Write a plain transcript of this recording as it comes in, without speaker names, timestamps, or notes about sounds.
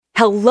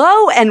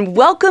Hello and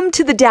welcome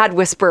to the Dad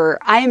Whisperer.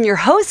 I am your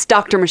host,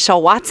 Dr.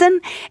 Michelle Watson,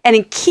 and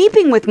in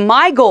keeping with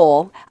my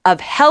goal of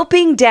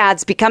helping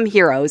dads become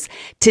heroes,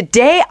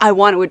 today I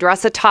want to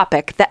address a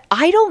topic that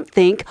I don't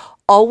think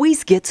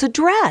always gets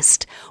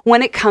addressed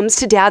when it comes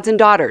to dads and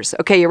daughters.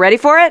 Okay, you ready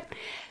for it?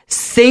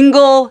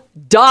 Single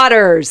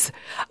daughters.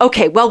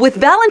 Okay, well, with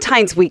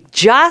Valentine's week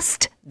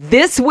just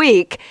this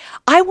week,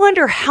 I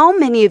wonder how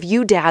many of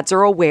you dads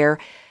are aware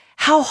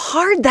how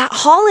hard that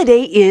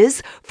holiday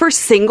is for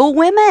single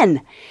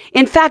women.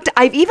 In fact,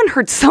 I've even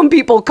heard some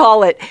people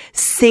call it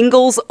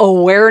Singles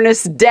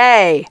Awareness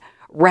Day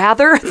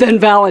rather than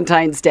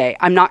Valentine's Day.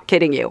 I'm not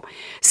kidding you.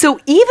 So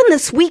even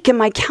this week in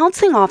my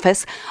counseling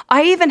office,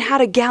 I even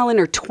had a gal in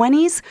her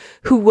 20s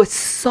who was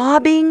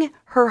sobbing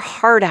her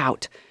heart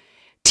out,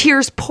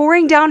 tears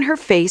pouring down her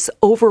face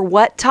over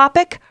what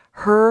topic?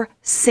 Her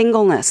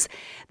singleness.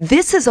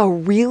 This is a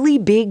really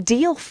big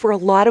deal for a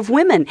lot of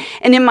women.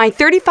 And in my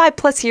 35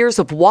 plus years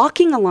of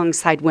walking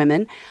alongside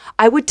women,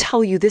 I would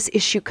tell you this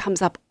issue comes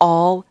up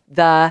all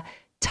the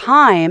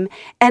time,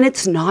 and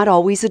it's not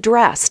always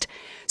addressed.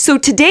 So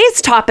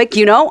today's topic,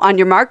 on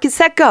your mark, get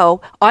set, go.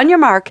 On your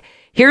mark,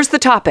 here's the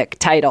topic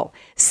title.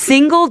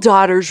 Single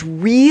daughters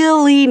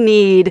really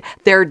need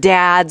their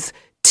dads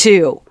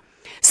too.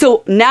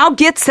 So now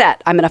get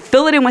set. I'm going to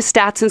fill it in with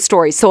stats and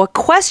stories. So a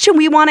question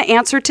we want to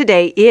answer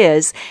today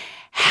is,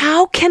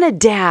 how can a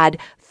dad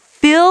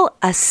fill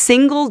a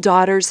single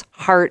daughter's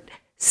heart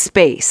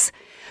space?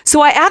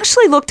 So I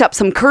actually looked up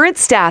some current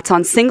stats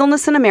on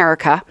singleness in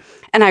America,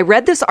 and I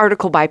read this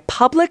article by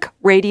Public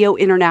Radio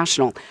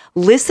International.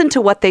 Listen to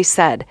what they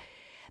said,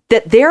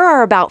 that there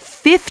are about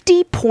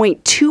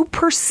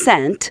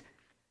 50.2%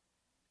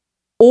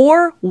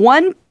 or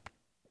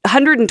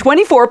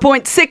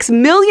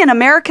 124.6 million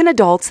American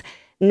adults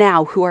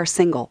now who are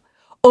single.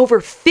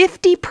 Over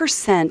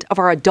 50% of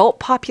our adult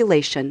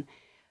population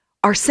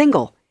are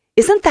single.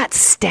 Isn't that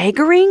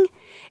staggering?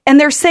 And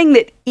they're saying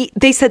that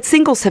they said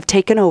singles have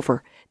taken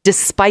over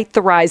despite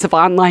the rise of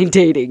online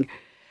dating.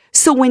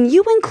 So when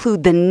you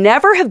include the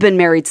never have been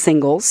married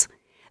singles,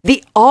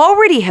 the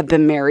already have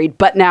been married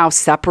but now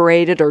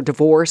separated or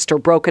divorced or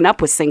broken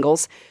up with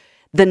singles,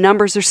 the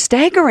numbers are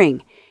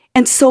staggering.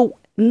 And so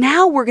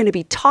now we're going to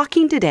be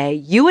talking today,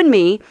 you and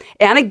me,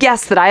 and a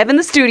guest that I have in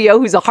the studio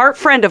who's a heart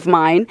friend of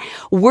mine.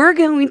 We're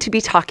going to be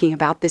talking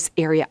about this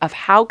area of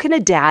how can a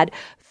dad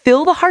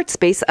fill the heart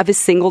space of his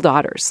single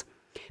daughters,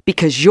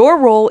 because your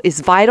role is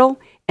vital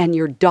and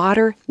your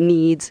daughter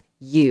needs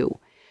you.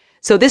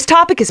 So this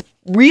topic is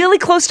really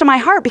close to my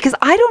heart because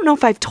I don't know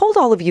if I've told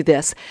all of you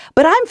this,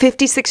 but I'm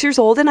 56 years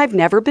old and I've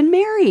never been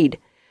married.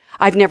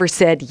 I've never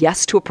said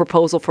yes to a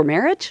proposal for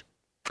marriage.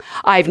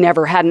 I've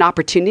never had an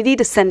opportunity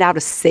to send out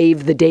a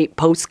save the date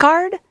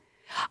postcard.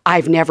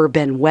 I've never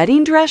been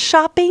wedding dress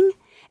shopping,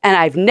 and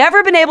I've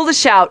never been able to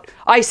shout,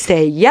 I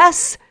say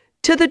yes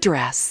to the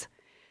dress.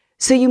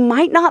 So you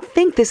might not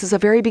think this is a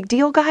very big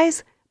deal,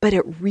 guys, but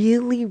it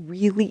really,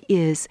 really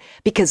is,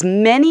 because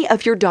many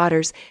of your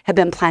daughters have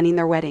been planning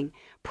their wedding,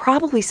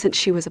 probably since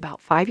she was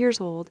about 5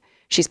 years old.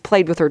 She's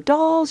played with her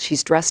dolls.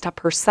 She's dressed up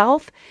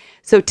herself.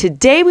 So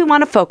today we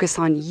want to focus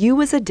on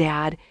you as a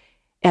dad,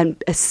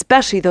 and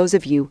especially those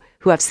of you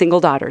who have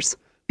single daughters,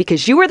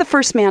 because you were the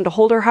first man to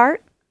hold her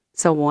heart.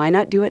 So why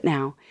not do it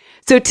now?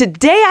 So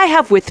today I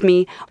have with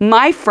me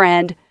my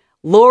friend,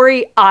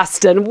 Lori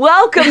Austin.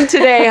 Welcome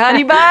today,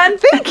 honey bun.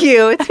 Thank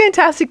you. It's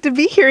fantastic to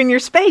be here in your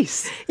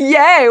space.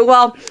 Yay.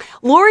 Well,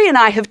 Lori and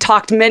I have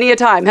talked many a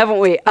time, haven't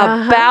we,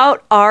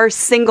 about our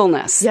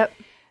singleness. Yep.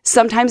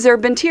 Sometimes there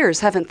have been tears,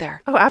 haven't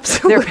there? Oh,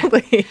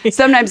 absolutely.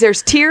 Sometimes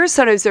there's tears.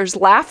 Sometimes there's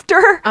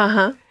laughter.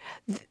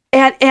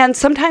 And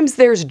sometimes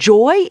there's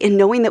joy in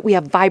knowing that we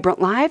have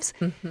vibrant lives.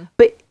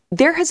 But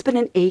there has been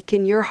an ache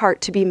in your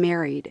heart to be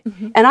married.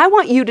 And I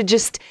want you to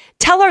just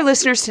tell our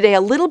listeners today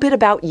a little bit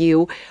about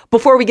you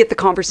before we get the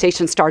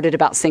conversation started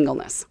about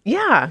singleness.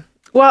 Yeah.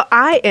 Well,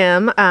 I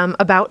am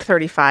about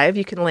 35.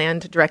 You can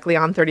land directly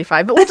on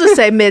 35, but we'll just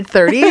say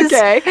mid-30s.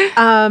 Okay.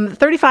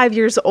 35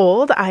 years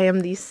old. I am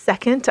the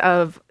second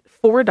of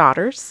 4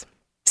 daughters.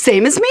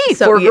 Same as me,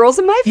 so, 4 girls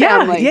in my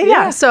family.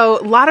 Yeah.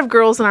 So a lot of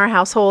girls in our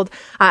household.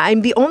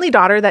 I'm the only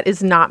daughter that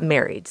is not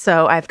married.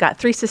 So I've got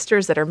 3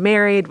 sisters that are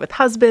married with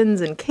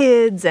husbands and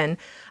kids, and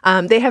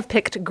they have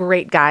picked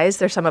great guys.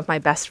 They're some of my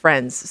best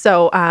friends.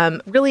 So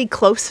really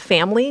close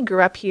family.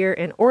 Grew up here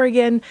in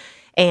Oregon,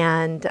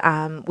 and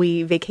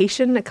we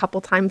vacation a couple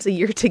times a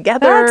year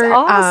together. That's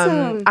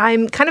awesome.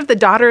 I'm kind of the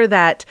daughter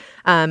that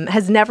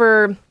has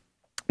never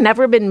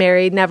been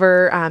married,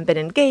 never been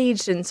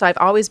engaged, and so I've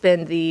always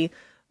been the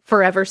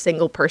forever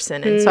single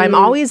person. And so I'm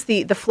always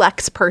the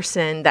flex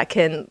person that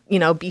can,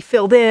 be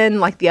filled in.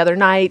 Like the other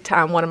night,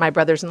 one of my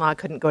brothers-in-law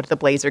couldn't go to the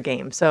Blazer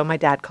game. So my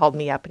dad called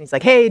me up and he's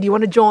like, hey, do you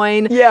want to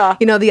join,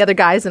 the other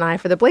guys and I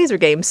for the Blazer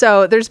game?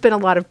 So there's been a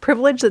lot of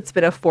privilege that's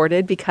been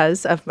afforded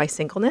because of my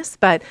singleness.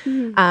 But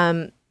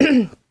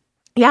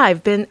Yeah,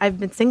 I've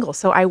been single.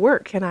 So I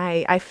work and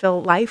I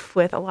fill life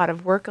with a lot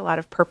of work, a lot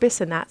of purpose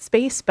in that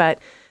space, but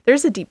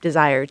there's a deep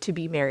desire to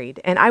be married.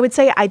 And I would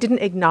say I didn't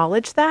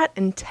acknowledge that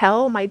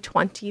until my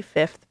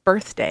 25th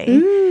birthday.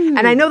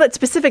 And I know that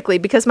specifically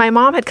because my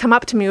mom had come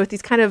up to me with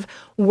these kind of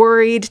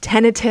worried,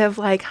 tentative,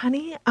 like,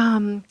 honey,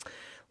 you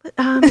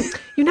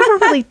never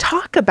really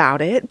talk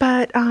about it,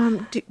 but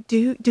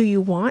do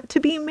you want to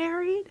be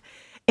married?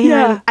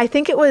 And I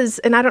think it was,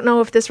 and I don't know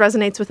if this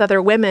resonates with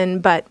other women,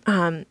 but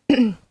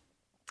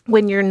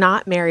when you're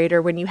not married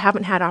or when you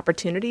haven't had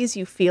opportunities,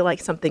 you feel like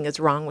something is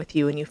wrong with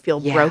you and you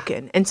feel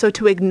broken. And so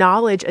to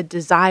acknowledge a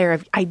desire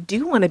of, I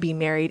do want to be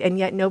married, and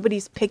yet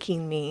nobody's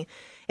picking me,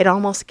 it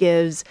almost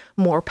gives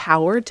more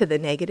power to the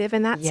negative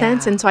in that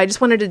sense. And so I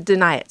just wanted to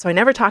deny it. So I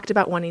never talked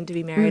about wanting to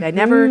be married. I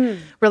never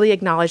really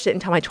acknowledged it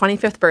until my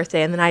 25th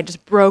birthday. And then I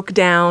just broke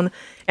down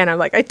and I'm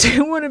like, I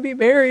do want to be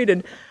married.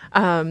 And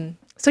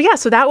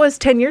so that was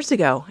 10 years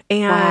ago.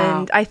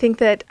 And I think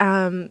that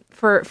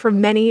for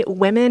many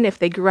women, if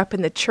they grew up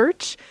in the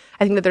church,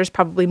 I think that there's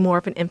probably more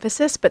of an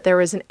emphasis, but there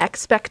was an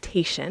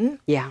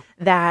expectation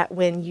that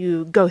when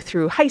you go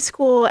through high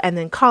school and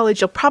then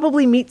college, you'll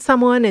probably meet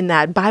someone in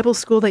that Bible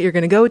school that you're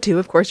going to go to.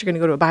 Of course, you're going to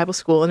go to a Bible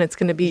school and it's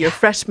going to be your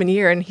freshman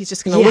year and he's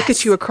just going to look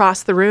at you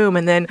across the room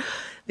and then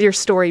your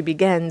story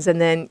begins. And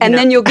then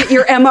then you'll get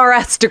your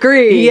MRS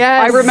degree.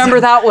 Yes. I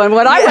remember that one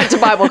when I went to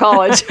Bible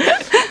college.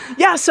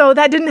 Yeah, so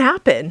that didn't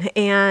happen.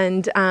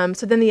 And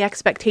so then the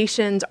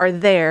expectations are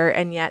there,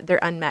 and yet they're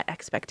unmet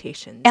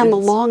expectations. And the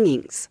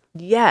longings.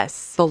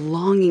 Yes. The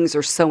longings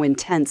are so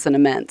intense and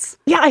immense.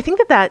 Yeah, I think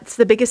that that's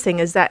the biggest thing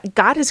is that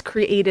God has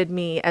created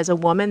me as a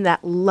woman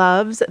that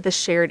loves the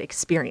shared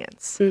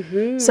experience.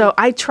 So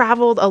I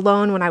traveled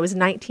alone when I was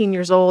 19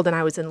 years old, and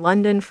I was in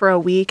London for a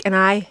week, and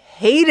I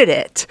hated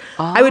it.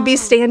 I would be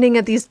standing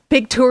at these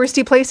big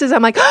touristy places.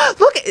 I'm like,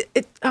 look,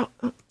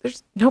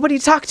 there's nobody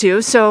to talk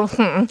to. So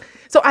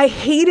I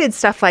hated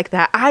stuff like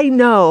that. I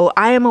know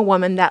I am a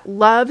woman that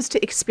loves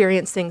to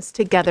experience things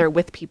together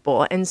with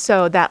people. And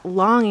so that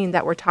longing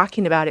that we're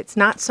talking about, it's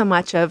not so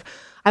much of,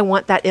 I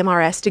want that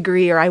MRS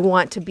degree or I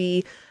want to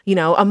be,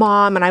 a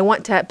mom and I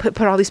want to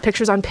put all these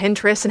pictures on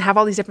Pinterest and have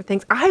all these different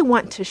things. I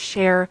want to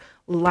share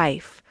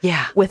life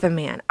with a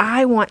man.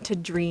 I want to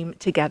dream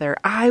together.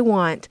 I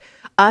want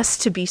us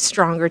to be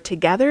stronger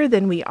together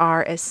than we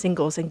are as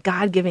singles, and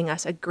God giving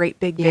us a great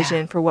big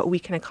vision for what we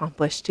can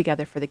accomplish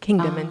together for the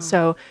kingdom. And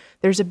so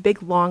there's a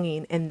big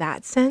longing in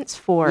that sense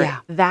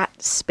for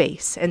that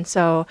space. And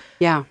so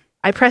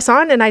I press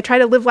on and I try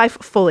to live life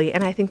fully.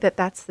 And I think that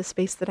that's the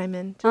space that I'm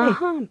in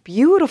today.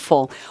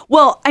 Beautiful.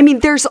 Well, I mean,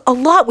 there's a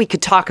lot we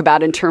could talk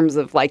about in terms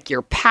of like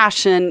your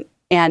passion.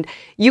 And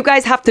you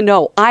guys have to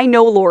know, I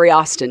know Lori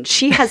Austin.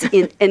 She has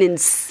an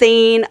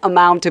insane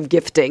amount of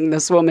gifting,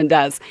 this woman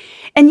does.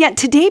 And yet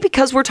today,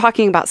 because we're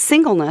talking about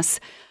singleness,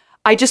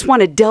 I just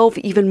want to delve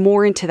even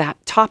more into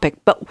that topic.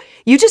 But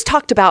you just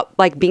talked about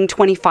like being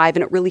 25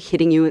 and it really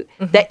hitting you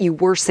that you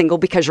were single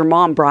because your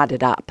mom brought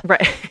it up.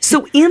 Right.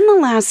 So in the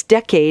last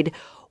decade,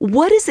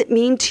 what does it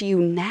mean to you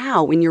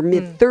now in your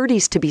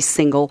mid-30s to be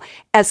single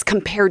as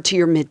compared to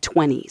your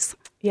mid-20s?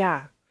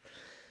 Yeah.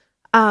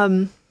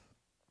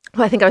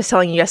 Well, I think I was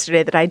telling you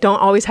yesterday that I don't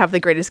always have the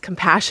greatest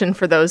compassion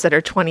for those that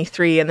are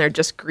 23 and they're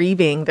just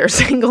grieving their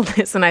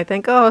singleness. And I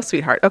think, oh,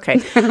 sweetheart,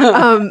 okay.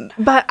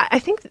 But I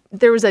think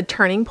there was a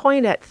turning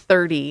point at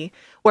 30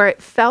 where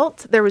it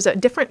felt there was a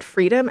different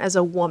freedom as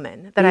a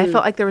woman, that I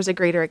felt like there was a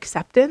greater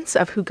acceptance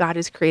of who God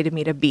has created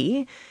me to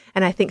be.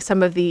 And I think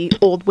some of the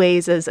old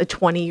ways as a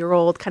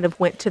 20-year-old kind of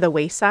went to the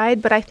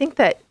wayside. But I think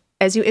that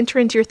as you enter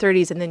into your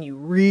 30s and then you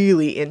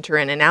really enter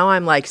in, and now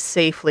I'm like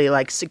safely,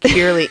 like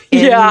securely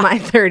in my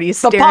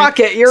 30s. The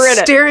pocket, you're in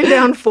it. Staring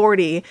down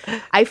 40.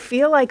 I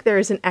feel like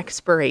there's an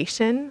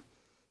expiration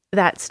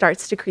that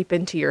starts to creep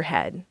into your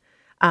head.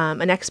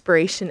 An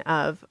expiration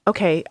of,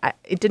 okay,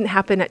 it didn't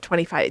happen at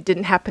 25. It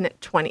didn't happen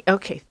at 20.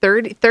 Okay,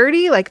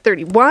 30, like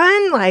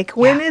 31. Like,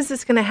 when is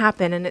this going to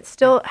happen? And it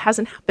still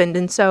hasn't happened.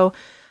 And so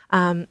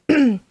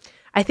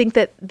I think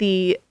that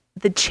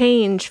the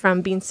change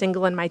from being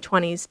single in my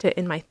 20s to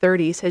in my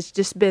 30s has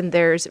just been,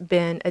 there's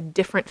been a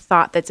different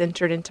thought that's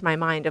entered into my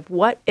mind of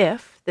what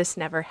if this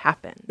never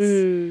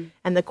happens?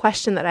 And the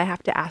question that I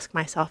have to ask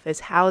myself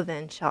is, how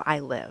then shall I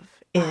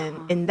live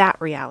in that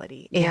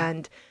reality?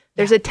 And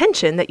there's a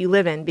tension that you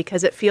live in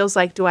because it feels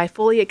like, do I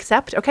fully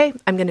accept, okay,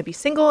 I'm going to be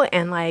single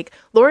and like,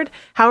 Lord,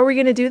 how are we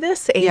going to do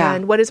this?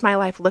 And what does my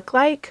life look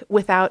like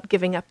without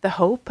giving up the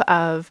hope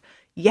of,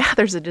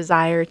 there's a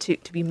desire to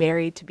be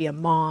married, to be a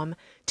mom,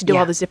 to do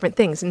all those different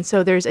things. And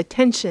so there's a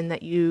tension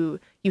that you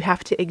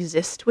have to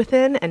exist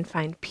within and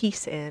find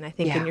peace in, I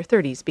think, in your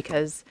 30s,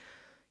 because,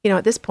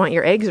 at this point,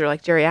 your eggs are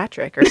like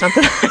geriatric or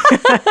something.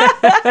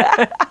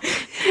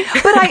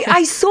 But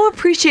I so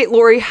appreciate,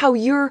 Lori, how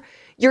you're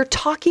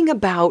talking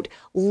about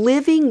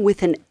living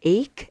with an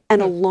ache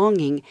and a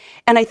longing.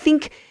 And I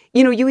think,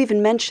 you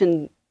even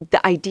mentioned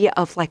the idea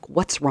of like,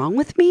 what's wrong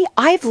with me?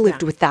 I've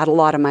lived with that a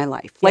lot of my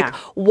life. Like,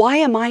 why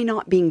am I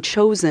not being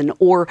chosen?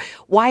 Or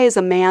why is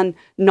a man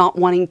not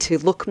wanting to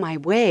look my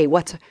way?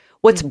 What's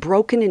what's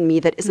broken in me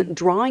that isn't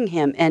drawing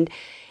him, and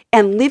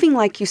living,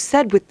 like you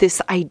said, with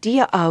this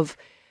idea of,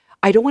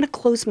 I don't want to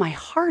close my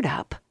heart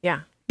up.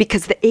 Yeah.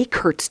 Because the ache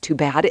hurts too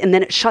bad, and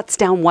then it shuts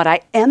down what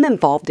I am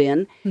involved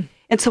in.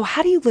 And so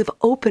how do you live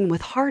open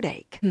with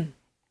heartache?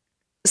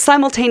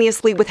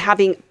 Simultaneously with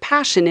having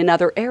passion in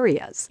other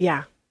areas?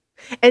 Yeah.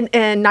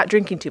 And not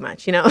drinking too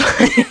much,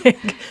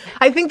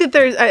 I think that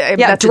there's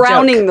that's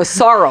drowning the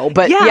sorrow,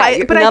 but but I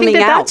think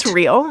that out. That's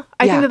real.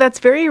 I think that that's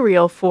very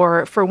real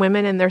for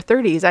women in their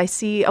 30s. I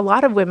see a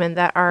lot of women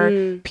that are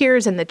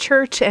peers in the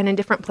church and in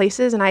different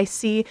places, and I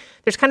see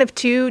there's kind of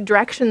two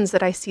directions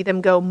that I see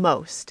them go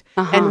most.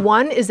 And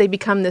one is they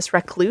become this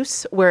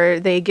recluse where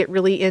they get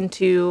really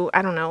into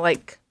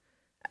like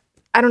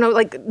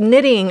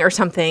knitting or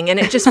something, and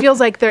it just feels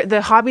like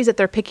the hobbies that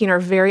they're picking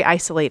are very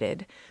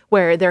isolated,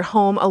 where they're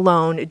home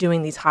alone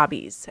doing these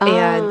hobbies,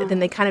 and then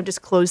they kind of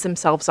just close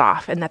themselves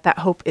off, and that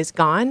hope is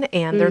gone,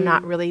 and they're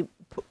not really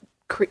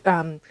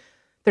they're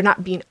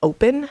not being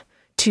open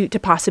to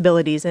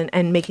possibilities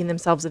and making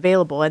themselves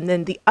available. And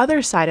then the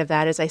other side of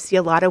that is I see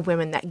a lot of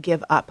women that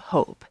give up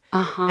hope.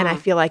 And I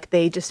feel like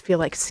they just feel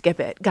like, skip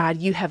it. God,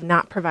 you have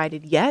not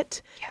provided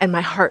yet. Yeah. And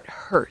my heart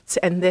hurts,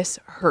 and this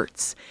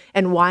hurts.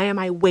 And why am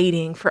I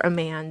waiting for a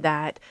man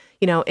that,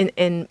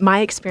 in my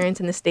experience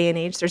in this day and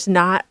age, there's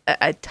not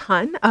a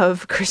ton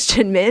of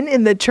Christian men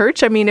in the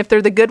church. I mean, if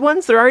they're the good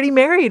ones, they're already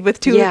married with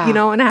two,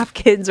 and a half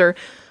kids, or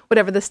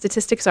whatever the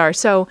statistics are.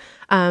 So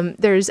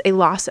there's a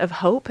loss of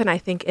hope. And I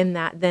think in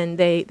that, then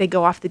they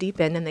go off the deep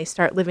end and they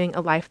start living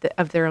a life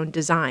of their own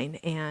design.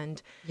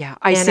 And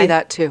I see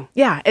that too.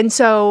 Yeah. And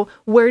so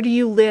where do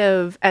you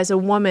live as a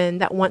woman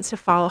that wants to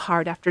follow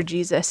hard after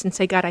Jesus and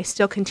say, God, I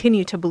still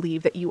continue to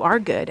believe that you are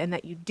good and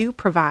that you do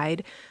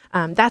provide.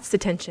 That's the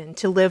tension,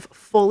 to live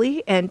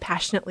fully and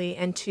passionately,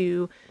 and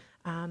to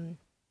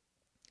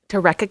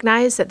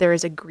recognize that there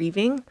is a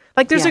grieving.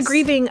 Like there's a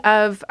grieving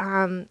of,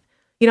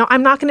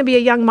 I'm not going to be a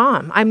young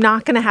mom. I'm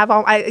not going to have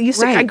all,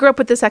 I grew up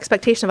with this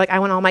expectation of I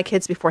want all my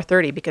kids before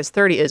 30 because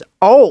 30 is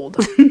old.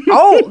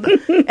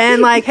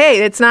 And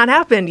hey, it's not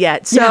happened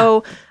yet.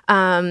 So,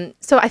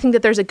 so I think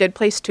that there's a good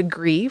place to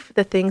grieve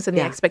the things and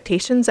the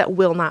expectations that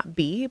will not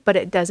be, but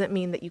it doesn't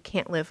mean that you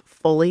can't live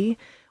fully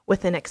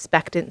with an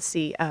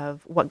expectancy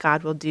of what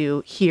God will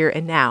do here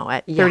and now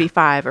at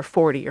 35 or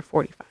 40 or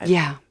 45.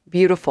 Yeah.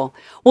 Beautiful.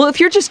 Well,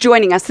 if you're just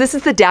joining us, this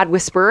is the Dad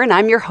Whisperer, and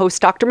I'm your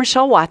host, Dr.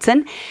 Michelle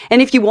Watson.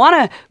 And if you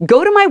want to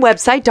go to my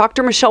website,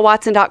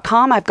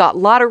 drmichellewatson.com, I've got a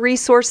lot of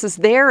resources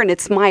there, and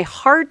it's my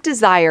heart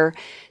desire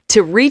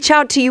to reach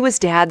out to you as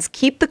dads,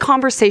 keep the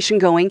conversation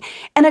going,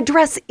 and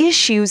address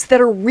issues that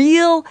are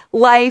real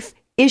life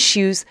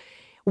issues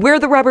where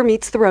the rubber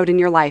meets the road in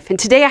your life. And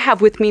today I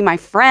have with me my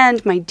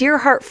friend, my dear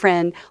heart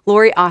friend,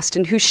 Lori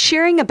Austin, who's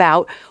sharing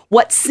about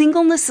what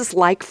singleness is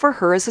like for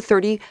her as a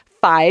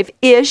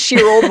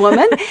 35-ish-year-old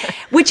woman,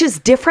 which is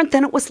different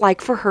than it was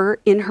like for her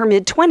in her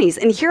mid-20s.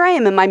 And here I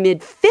am in my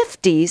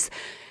mid-50s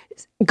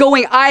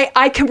going,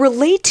 I can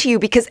relate to you,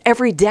 because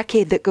every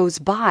decade that goes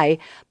by,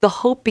 the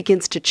hope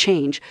begins to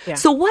change. Yeah.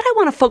 So what I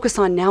want to focus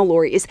on now,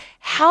 Lori, is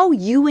how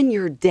you and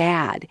your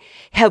dad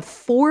have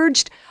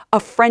forged a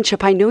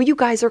friendship. I know you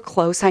guys are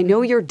close. I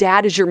know your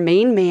dad is your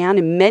main man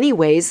in many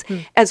ways,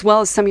 as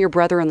well as some of your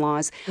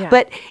brother-in-laws. Yeah.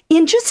 But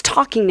in just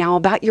talking now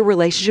about your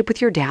relationship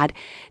with your dad,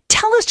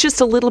 tell us just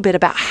a little bit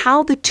about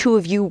how the two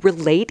of you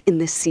relate in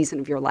this season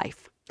of your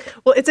life.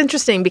 Well, it's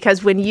interesting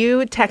because when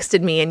you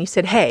texted me and you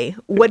said, hey,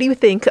 what do you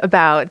think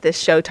about this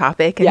show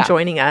topic and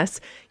joining us?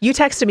 You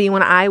texted me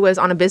when I was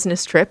on a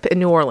business trip in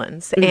New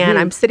Orleans, and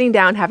I'm sitting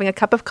down having a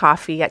cup of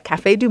coffee at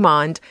Café Du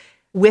Monde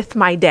with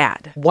my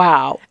dad.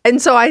 Wow.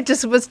 And so I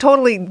just was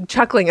totally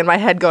chuckling in my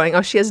head going,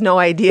 oh, she has no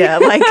idea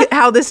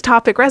how this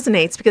topic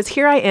resonates, because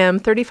here I am,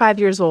 35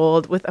 years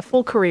old with a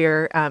full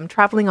career,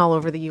 traveling all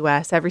over the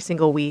U.S. every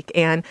single week.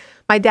 And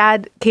my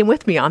dad came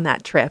with me on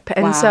that trip.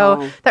 And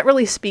so that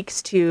really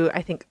speaks to,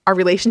 I think, our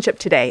relationship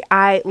today.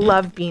 I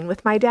love being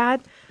with my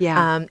dad.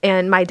 Yeah.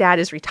 And my dad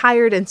is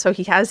retired. And so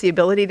he has the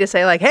ability to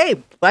say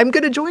hey, I'm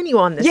going to join you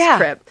on this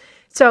trip.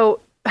 So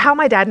how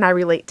my dad and I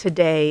relate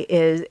today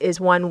is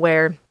one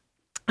where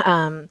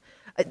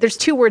there's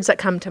two words that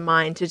come to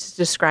mind to just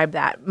describe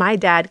that. My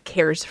dad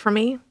cares for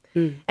me,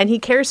 and he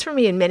cares for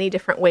me in many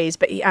different ways.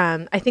 But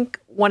I think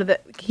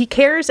he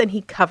cares and he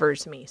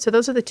covers me. So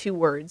those are the two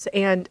words.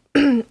 And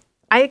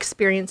I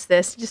experienced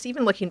this just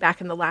even looking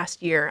back in the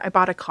last year. I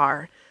bought a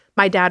car.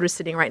 My dad was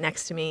sitting right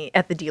next to me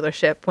at the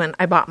dealership when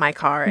I bought my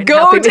car. And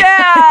Go,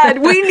 Dad!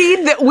 We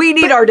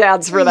need our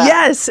dads for that.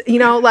 Yes.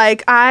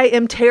 I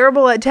am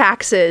terrible at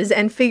taxes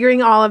and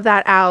figuring all of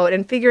that out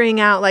and figuring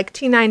out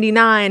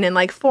T99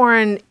 and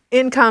foreign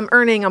income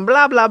earning and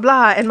blah, blah,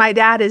 blah. And my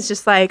dad is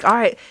just all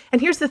right.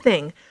 And here's the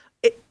thing.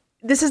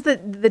 This is the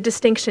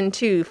distinction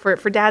too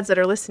for dads that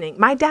are listening.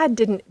 My dad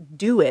didn't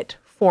do it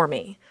for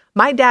me.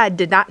 My dad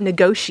did not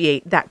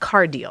negotiate that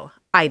car deal.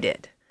 I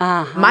did.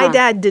 My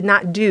dad did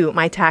not do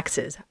my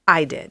taxes.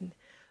 I did.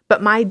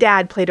 But my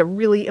dad played a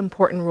really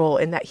important role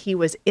in that he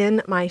was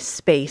in my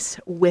space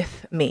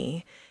with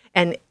me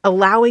and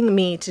allowing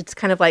me to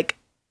kind of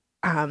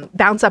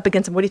bounce up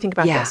against him. What do you think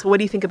about this? What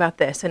do you think about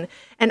this? And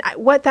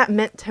what that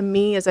meant to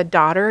me as a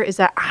daughter is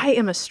that I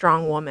am a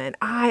strong woman.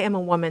 I am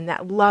a woman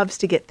that loves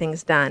to get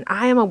things done.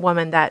 I am a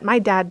woman that my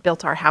dad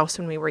built our house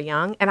when we were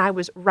young, and I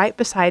was right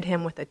beside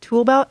him with a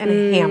tool belt and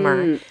a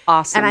hammer.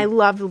 Awesome. And I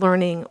loved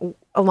learning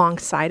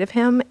alongside of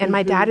him. And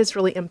my dad has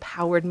really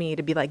empowered me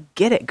to be like,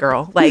 get it,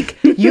 girl. Like,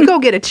 you go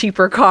get a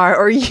cheaper car,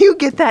 or you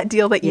get that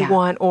deal that you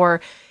want, or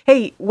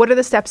hey, what are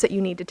the steps that you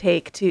need to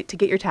take to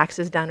get your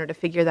taxes done or to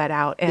figure that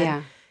out?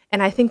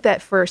 And I think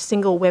that for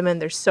single women,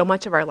 there's so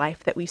much of our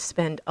life that we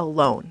spend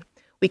alone.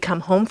 We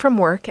come home from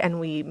work and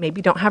we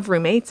maybe don't have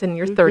roommates. In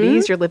your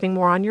 30s, you're living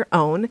more on your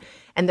own.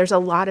 And there's a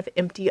lot of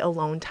empty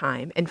alone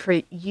time. And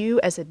for you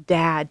as a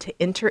dad to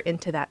enter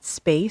into that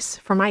space,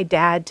 for my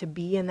dad to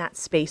be in that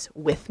space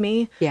with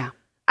me. Yeah.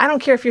 I don't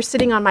care if you're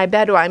sitting on my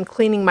bed or I'm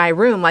cleaning my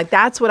room. Like,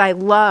 that's what I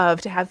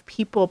love, to have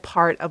people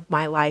part of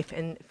my life.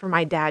 And for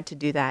my dad to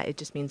do that, it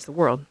just means the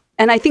world.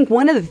 And I think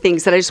one of the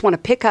things that I just want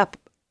to pick up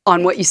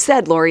on what you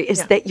said, Lori,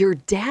 is that your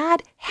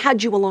dad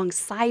had you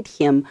alongside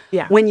him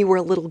when you were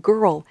a little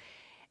girl.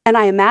 And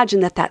I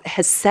imagine that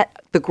has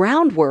set the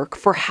groundwork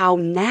for how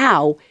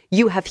now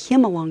you have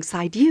him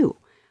alongside you.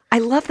 I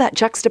love that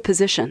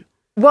juxtaposition.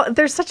 Well,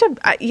 there's such a,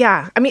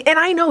 I mean, and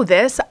I know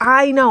this.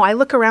 I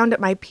look around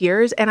at my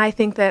peers and I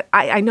think that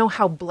I know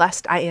how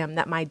blessed I am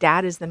that my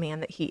dad is the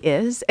man that he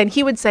is. And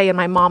he would say, and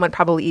my mom would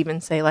probably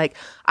even say, like,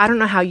 I don't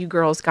know how you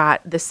girls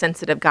got this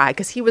sensitive guy,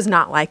 because he was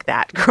not like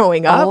that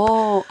growing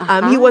up.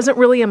 He wasn't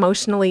really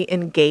emotionally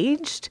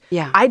engaged.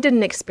 Yeah. I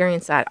didn't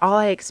experience that. All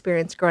I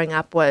experienced growing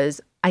up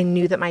was I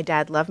knew that my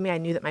dad loved me. I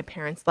knew that my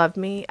parents loved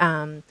me.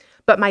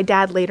 But my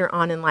dad later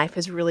on in life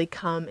has really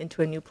come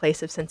into a new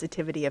place of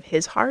sensitivity of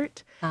his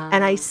heart.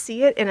 And I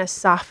see it in a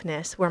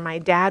softness where my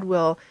dad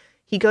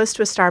he goes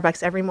to a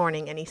Starbucks every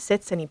morning and he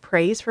sits and he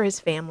prays for his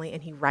family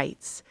and he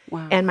writes.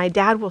 Wow. And my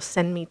dad will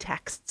send me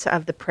texts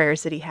of the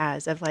prayers that he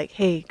has of like,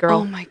 hey,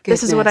 girl,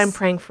 this is what I'm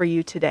praying for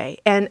you today.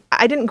 And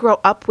I didn't grow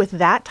up with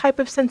that type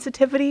of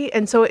sensitivity.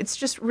 And so it's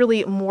just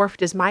really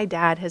morphed as my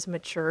dad has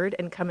matured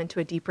and come into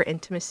a deeper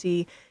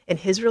intimacy in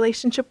his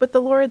relationship with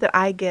the Lord, that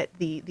I get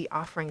the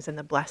offerings and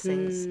the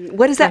blessings.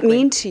 What does that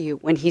mean to you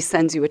when he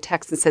sends you a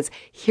text and says,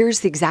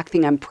 here's the exact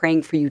thing I'm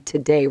praying for you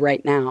today,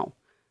 right now?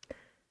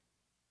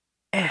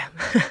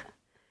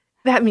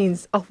 That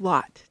means a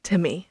lot to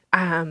me.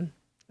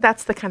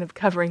 That's the kind of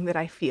covering that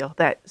I feel,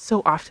 that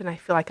so often I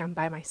feel like I'm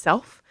by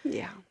myself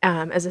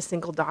as a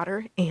single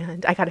daughter,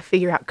 and I got to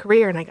figure out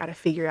career, and I got to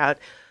figure out,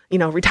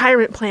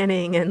 retirement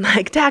planning and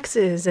like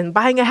taxes and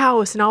buying a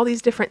house and all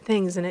these different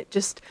things. And it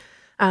just,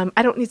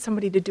 I don't need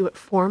somebody to do it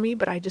for me,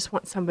 but I just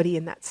want somebody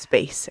in that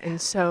space.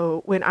 And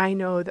so when I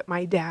know that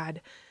my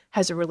dad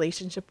has a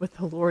relationship with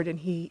the Lord and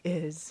he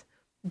is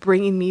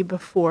bringing me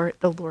before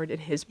the Lord in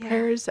his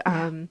prayers,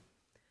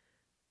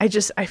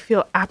 I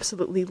feel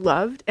absolutely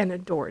loved and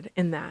adored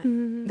in that,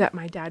 that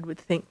my dad would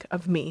think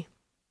of me.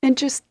 And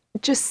just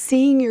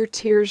seeing your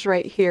tears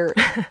right here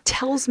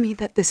tells me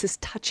that this is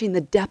touching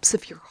the depths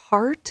of your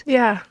heart.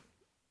 Yeah.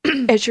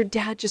 As your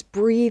dad just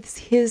breathes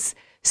his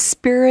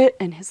spirit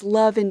and his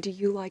love into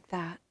you like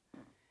that.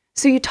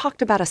 So you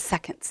talked about a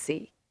second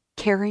C,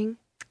 caring,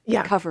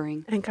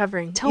 covering. And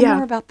covering. Tell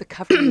more about the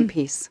covering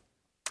piece.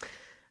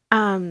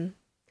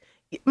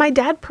 My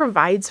dad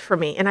provides for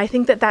me. And I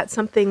think that that's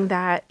something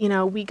that,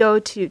 we go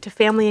to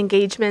family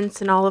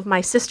engagements, and all of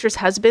my sister's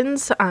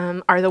husbands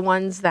are the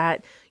ones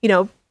that,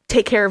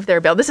 take care of their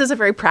bill. This is a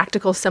very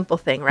practical, simple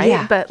thing, right?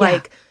 Yeah,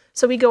 but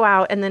so we go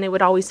out, and then it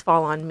would always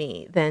fall on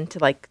me then to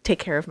like take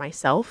care of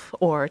myself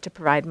or to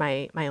provide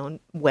my own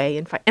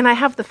way. And I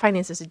have the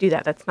finances to do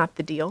that. That's not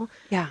the deal.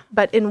 Yeah.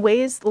 But in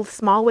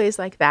small ways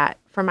like that,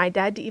 for my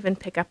dad to even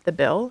pick up the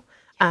bill,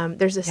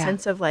 there's a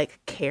sense of like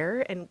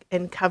care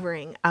and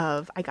covering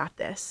of, I got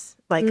this.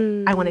 Like,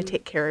 I want to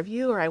take care of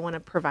you, or I want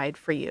to provide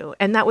for you.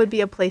 And that would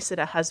be a place that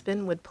a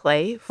husband would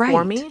play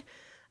for me.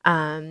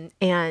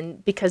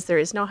 And because there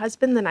is no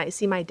husband, then I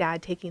see my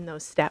dad taking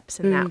those steps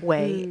in that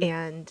way.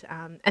 And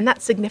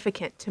that's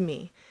significant to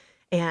me.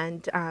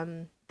 And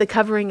the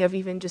covering of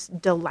even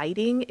just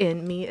delighting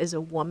in me as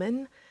a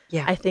woman.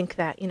 Yeah. I think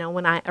that,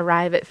 when I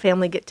arrive at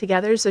family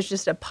get-togethers, there's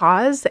just a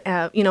pause,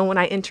 when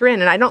I enter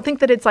in. And I don't think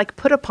that it's like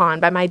put upon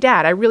by my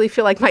dad. I really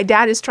feel like my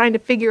dad is trying to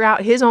figure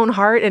out his own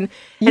heart and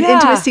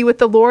intimacy with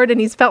the Lord.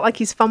 And he's felt like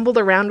he's fumbled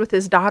around with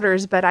his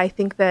daughters. But I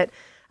think that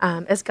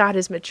as God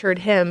has matured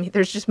him,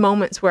 there's just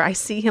moments where I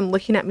see him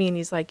looking at me and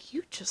he's like,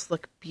 you just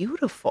look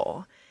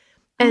beautiful.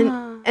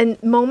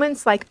 And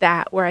moments like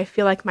that where I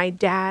feel like my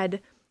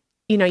dad,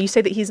 you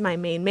say that he's my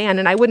main man,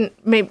 and I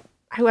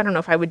don't know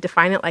if I would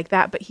define it like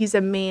that, but he's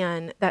a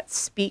man that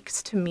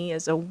speaks to me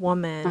as a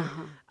woman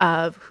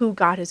of who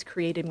God has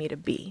created me to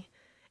be.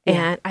 Yeah.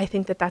 And I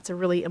think that that's a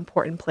really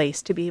important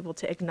place to be able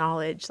to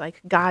acknowledge like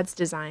God's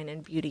design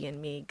and beauty in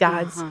me,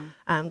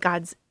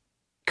 God's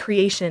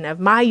creation of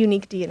my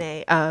unique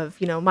DNA, of,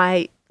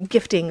 my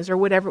giftings or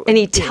whatever. And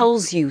he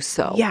tells you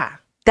so. Yeah.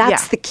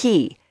 That's the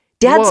key.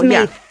 Dads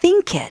may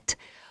think it,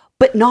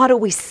 but not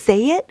always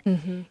say it.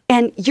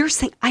 And you're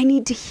saying, I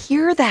need to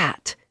hear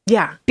that.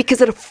 Yeah.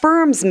 Because it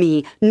affirms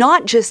me,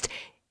 not just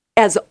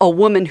as a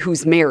woman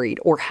who's married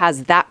or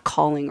has that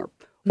calling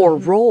or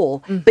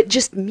role, but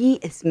just me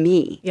as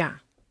me. Yeah.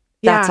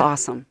 That's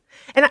awesome.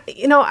 And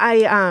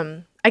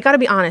I got to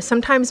be honest.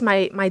 Sometimes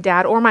my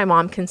dad or my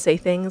mom can say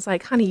things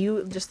like, "Honey,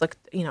 you just look,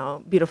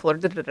 beautiful," or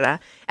da da da.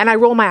 And I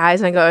roll my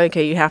eyes and I go,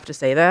 "Okay, you have to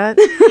say that."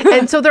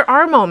 And so there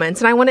are moments,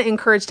 and I want to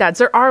encourage dads.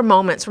 There are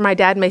moments where my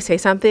dad may say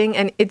something,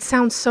 and it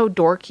sounds so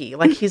dorky.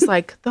 Like he's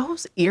like,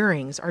 "Those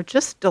earrings are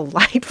just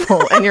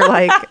delightful," and you're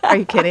like, "Are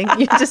you kidding?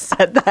 You just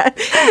said that?"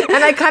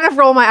 And I kind of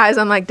roll my eyes.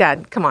 I'm like,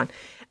 "Dad, come on."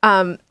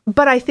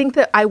 But I think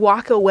that I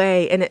walk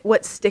away, and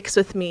what sticks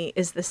with me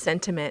is the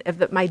sentiment of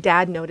that my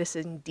dad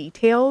noticing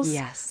details.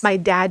 Yes. My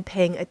dad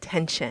paying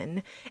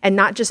attention, and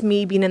not just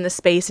me being in the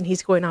space and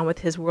he's going on with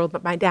his world,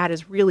 but my dad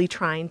is really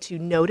trying to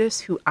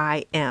notice who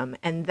I am.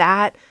 And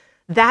that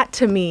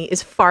to me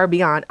is far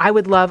beyond. I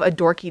would love a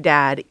dorky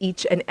dad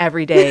each and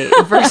every day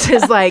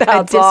versus like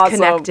a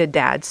disconnected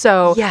dad.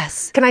 So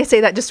yes. Can I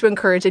say that just to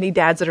encourage any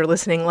dads that are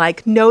listening,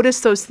 like notice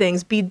those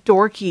things, be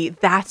dorky.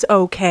 That's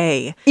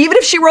okay. Even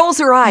if she rolls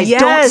her eyes,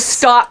 don't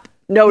stop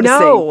noticing.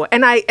 No.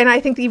 And I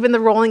think even the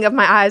rolling of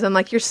my eyes, I'm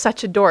like, you're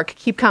such a dork.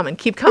 Keep coming.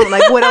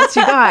 Like, what else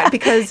you got?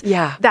 Because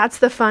that's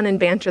the fun and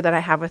banter that I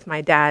have with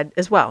my dad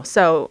as well.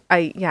 So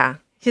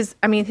his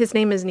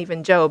name isn't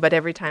even Joe, but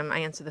every time I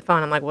answer the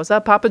phone, I'm like, "What's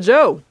up, Papa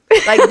Joe?"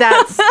 Like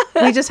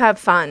we just have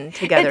fun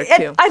together too.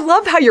 And I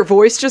love how your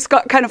voice just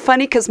got kind of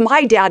funny because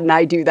my dad and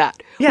I do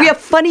that. Yeah. We have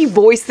funny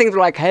voice things.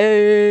 We're like,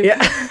 "Hey,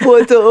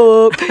 what's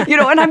up?"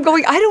 And I'm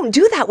going, I don't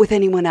do that with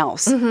anyone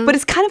else, but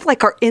it's kind of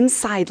like our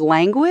inside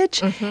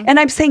language. And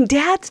I'm saying,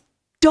 dads,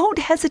 don't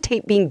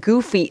hesitate being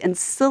goofy and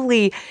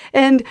silly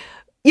and,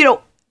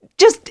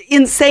 just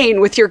insane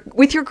with your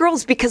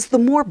girls, because the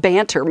more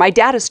banter, my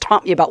dad has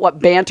taught me about what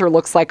banter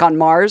looks like on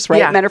Mars, right?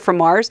 Yeah. Men are from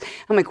Mars.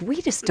 I'm like,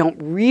 we just don't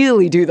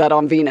really do that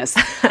on Venus.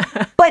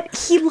 But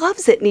he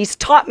loves it, and he's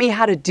taught me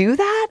how to do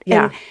that.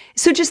 Yeah. And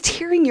so just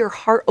hearing your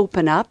heart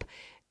open up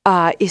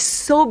is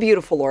so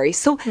beautiful, Lori.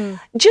 So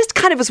just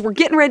kind of as we're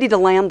getting ready to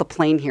land the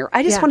plane here,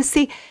 I just want to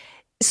say,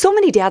 so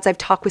many dads I've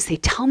talked with say,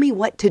 "Tell me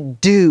what to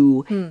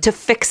do to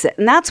fix it."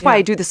 And that's why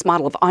I do this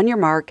model of on your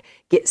mark,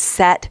 get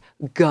set,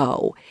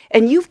 go.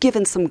 And you've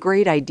given some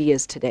great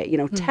ideas today.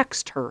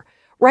 Text her,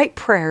 write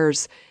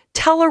prayers,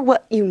 tell her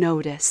what you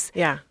notice.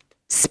 Yeah.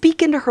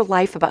 Speak into her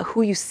life about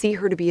who you see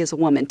her to be as a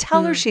woman.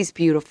 Tell her she's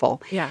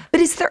beautiful. Yeah.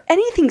 But is there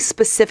anything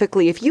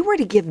specifically, if you were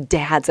to give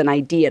dads an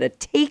idea to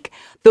take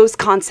those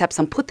concepts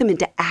and put them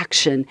into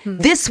action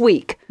this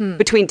week,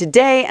 between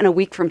today and a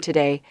week from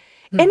today,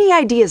 any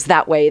ideas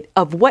that way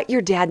of what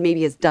your dad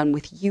maybe has done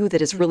with you that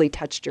has really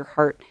touched your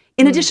heart,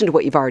 in addition to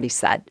what you've already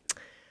said?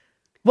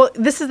 Well,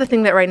 this is the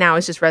thing that right now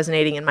is just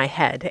resonating in my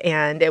head,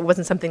 and it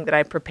wasn't something that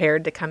I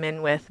prepared to come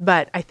in with.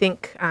 But I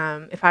think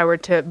if I were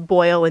to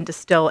boil and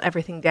distill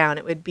everything down,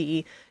 it would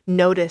be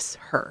notice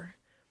her.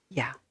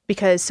 Yeah.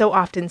 Because so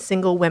often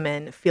single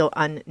women feel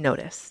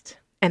unnoticed.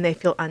 And they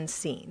feel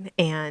unseen,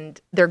 and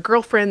their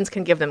girlfriends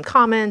can give them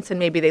comments, and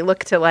maybe they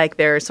look to like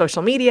their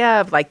social media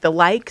of like the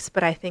likes.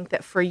 But I think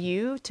that for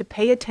you to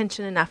pay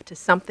attention enough to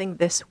something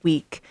this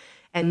week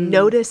and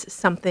notice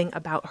something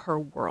about her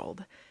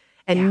world,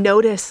 and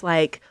notice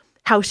like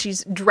how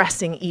she's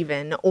dressing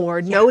even,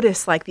 or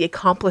notice like the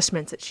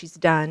accomplishments that she's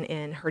done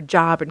in her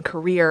job and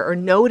career, or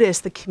notice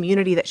the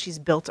community that she's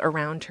built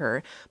around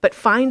her. But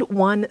find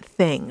one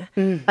thing,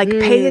 like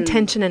pay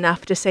attention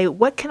enough to say,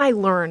 what can I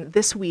learn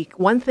this week?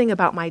 One thing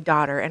about my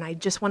daughter, and I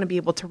just want to be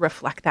able to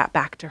reflect that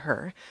back to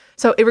her.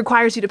 So it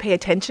requires you to pay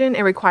attention.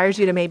 It requires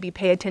you to maybe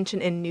pay attention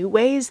in new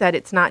ways, that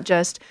it's not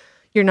just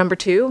your number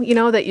two,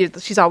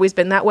 that she's always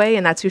been that way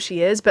and that's who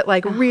she is, but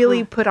like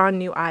really put on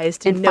new eyes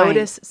to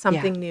notice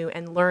something new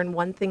and learn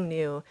one thing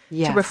new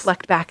to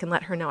reflect back and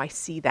let her know, I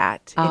see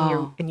that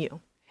in you.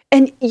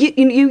 And you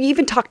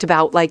even talked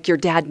about like your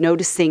dad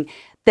noticing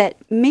that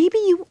maybe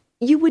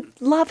you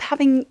would love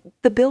having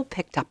the bill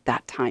picked up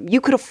that time. You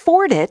could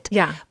afford it,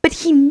 but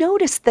he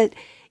noticed that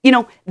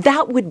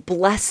that would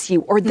bless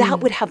you, or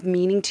that would have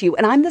meaning to you.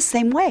 And I'm the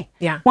same way.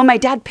 Yeah. When my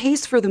dad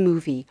pays for the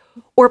movie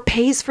or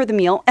pays for the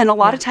meal, and a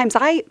lot of times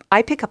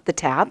I pick up the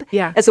tab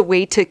as a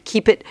way to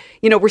keep it,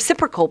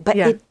 reciprocal, but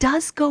it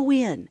does go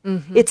in.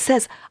 It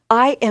says,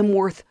 I am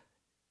worth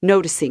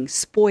noticing,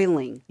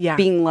 spoiling,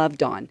 being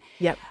loved on.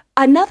 Yep.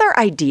 Another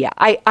idea,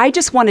 I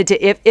just wanted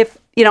to, if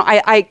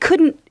I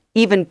couldn't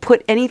even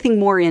put anything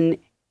more in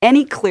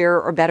any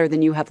clearer or better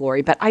than you have,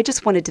 Lori, but I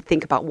just wanted to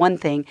think about one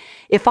thing.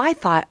 If I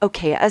thought,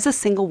 okay, as a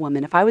single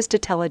woman, if I was to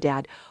tell a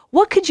dad,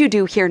 what could you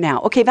do here now?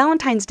 Okay,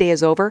 Valentine's Day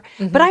is over,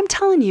 but I'm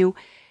telling you,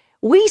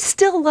 we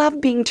still love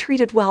being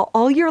treated well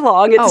all year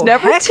long. It's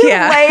never too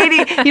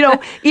late,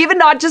 even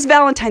not just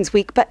Valentine's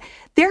week, but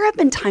there have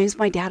been times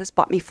my dad has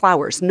bought me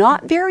flowers,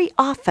 not very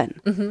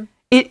often.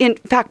 In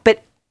fact,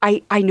 but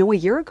I know a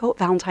year ago,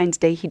 Valentine's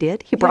Day, he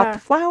did. He brought Yeah. the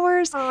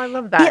flowers. Oh, I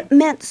love that. It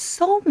meant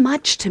so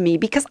much to me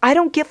because I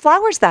don't get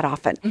flowers that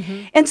often.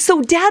 And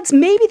so, dads,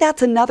 maybe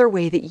that's another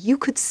way that you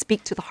could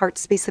speak to the heart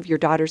space of your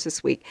daughters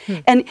this week.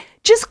 And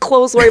just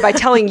close, Lori, by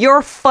telling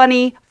your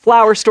funny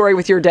flower story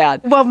with your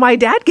dad. Well, my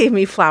dad gave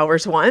me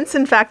flowers once.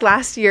 In fact,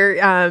 last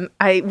year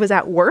I was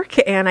at work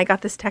and I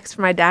got this text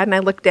from my dad, and I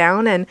looked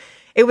down and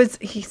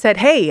he said,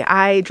 "Hey,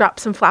 I dropped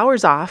some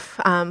flowers off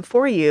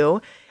for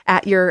you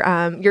at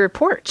your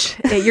porch.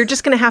 You're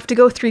just going to have to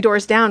go 3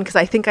 doors down because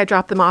I think I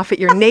dropped them off at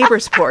your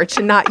neighbor's porch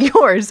and not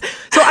yours."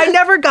 So I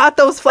never got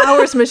those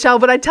flowers, Michelle.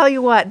 But I tell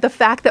you what, the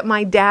fact that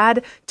my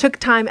dad took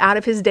time out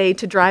of his day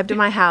to drive to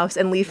my house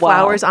and leave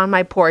flowers on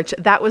my porch,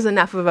 that was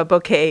enough of a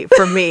bouquet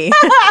for me.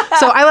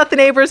 So I let the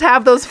neighbors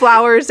have those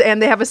flowers,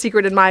 and they have a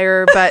secret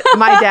admirer. But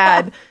my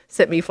dad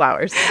sent me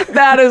flowers.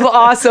 That is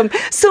awesome.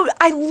 So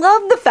I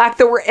love the fact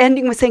that we're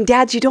ending with saying,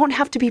 dads, you don't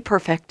have to be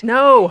perfect.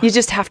 No. You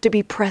just have to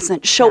be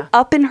present. Show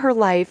up in her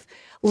life.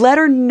 Let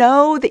her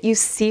know that you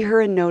see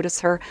her and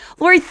notice her.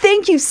 Lori,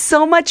 thank you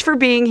so much for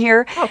being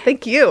here. Oh,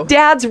 thank you.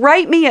 Dads,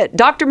 write me at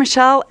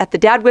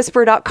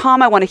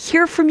drmichelle@thedadwhisperer.com. I want to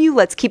hear from you.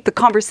 Let's keep the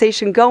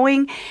conversation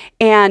going.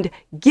 And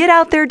get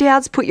out there,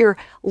 dads. Put your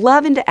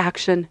love into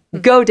action.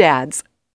 Go, dads.